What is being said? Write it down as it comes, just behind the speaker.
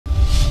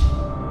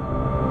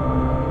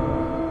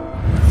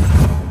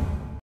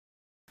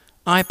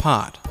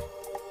iPod.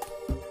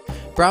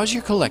 Browse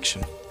your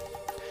collection.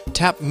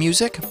 Tap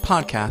Music,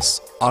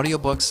 Podcasts,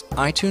 Audiobooks,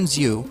 iTunes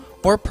U,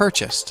 or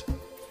Purchased.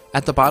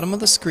 At the bottom of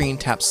the screen,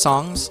 tap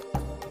Songs,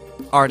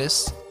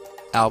 Artists,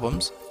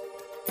 Albums,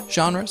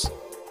 Genres,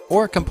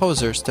 or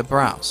Composers to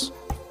browse.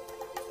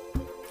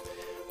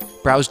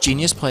 Browse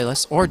Genius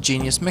Playlists or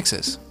Genius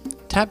Mixes.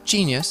 Tap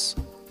Genius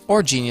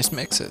or Genius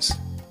Mixes.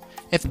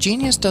 If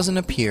Genius doesn't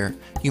appear,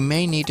 you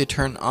may need to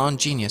turn on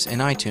Genius in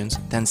iTunes,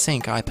 then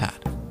sync iPad.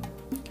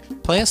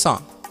 Play a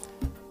song.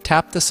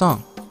 Tap the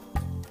song.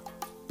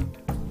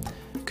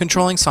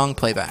 Controlling song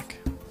playback.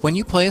 When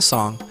you play a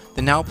song,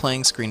 the now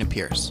playing screen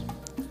appears.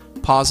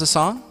 Pause the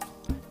song.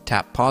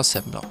 Tap pause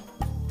symbol.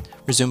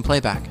 Resume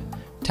playback.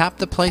 Tap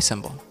the play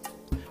symbol.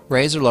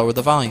 Raise or lower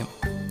the volume.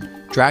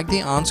 Drag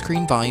the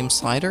on-screen volume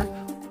slider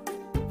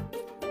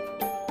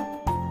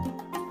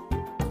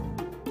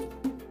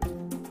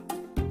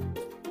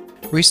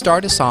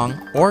Restart a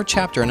song or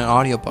chapter in an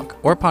audiobook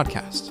or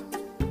podcast.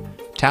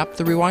 Tap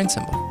the rewind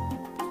symbol.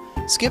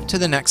 Skip to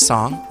the next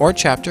song or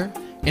chapter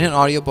in an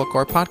audiobook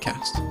or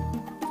podcast.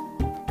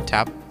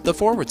 Tap the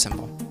forward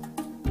symbol.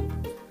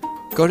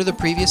 Go to the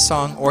previous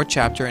song or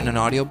chapter in an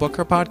audiobook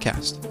or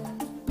podcast.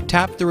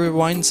 Tap the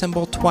rewind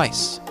symbol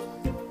twice.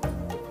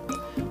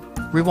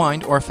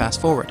 Rewind or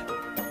fast forward.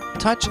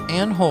 Touch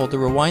and hold the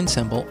rewind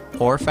symbol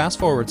or fast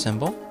forward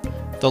symbol.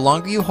 The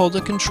longer you hold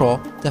the control,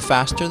 the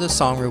faster the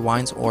song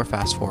rewinds or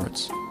fast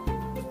forwards.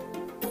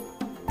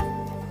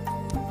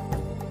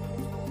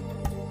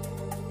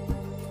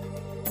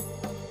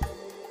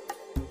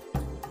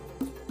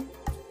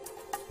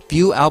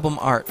 View album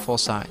art full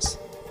size.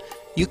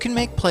 You can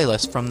make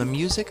playlists from the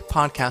music,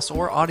 podcasts,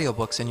 or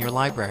audiobooks in your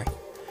library.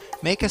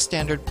 Make a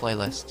standard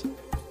playlist.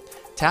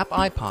 Tap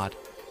iPod,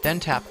 then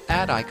tap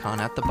Add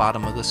icon at the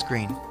bottom of the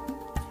screen.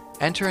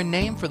 Enter a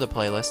name for the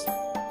playlist,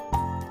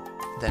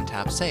 then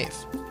tap Save.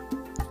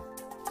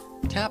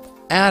 Tap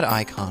Add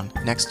icon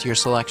next to your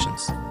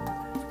selections.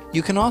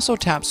 You can also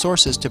tap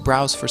Sources to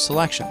browse for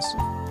selections.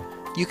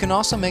 You can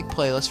also make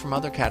playlists from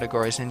other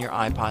categories in your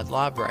iPod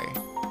library,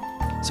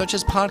 such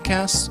as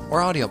podcasts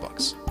or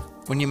audiobooks.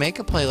 When you make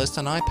a playlist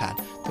on iPad,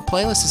 the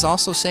playlist is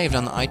also saved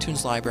on the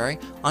iTunes library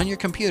on your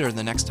computer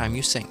the next time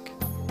you sync.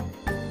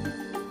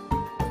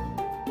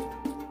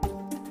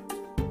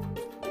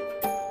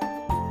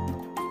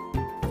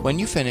 When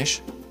you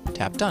finish,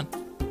 tap Done.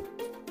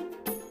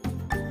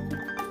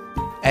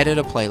 Edit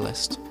a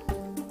playlist.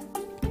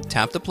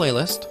 Tap the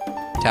playlist,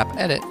 tap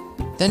Edit,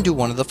 then do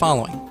one of the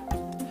following.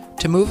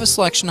 To move a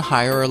selection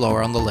higher or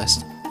lower on the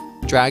list,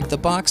 drag the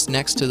box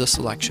next to the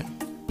selection.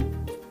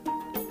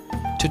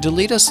 To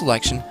delete a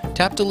selection,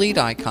 tap Delete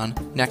icon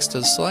next to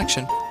the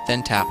selection,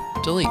 then tap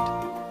Delete.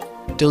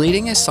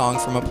 Deleting a song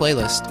from a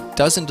playlist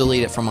doesn't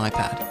delete it from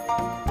iPad.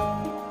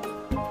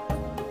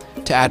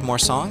 To add more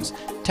songs,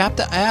 tap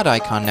the Add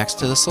icon next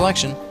to the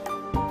selection,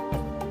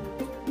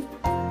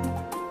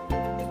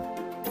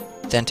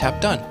 then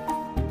tap Done.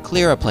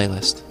 Clear a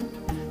playlist.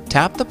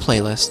 Tap the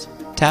playlist,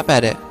 tap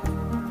Edit,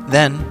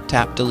 then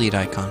tap Delete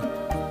icon.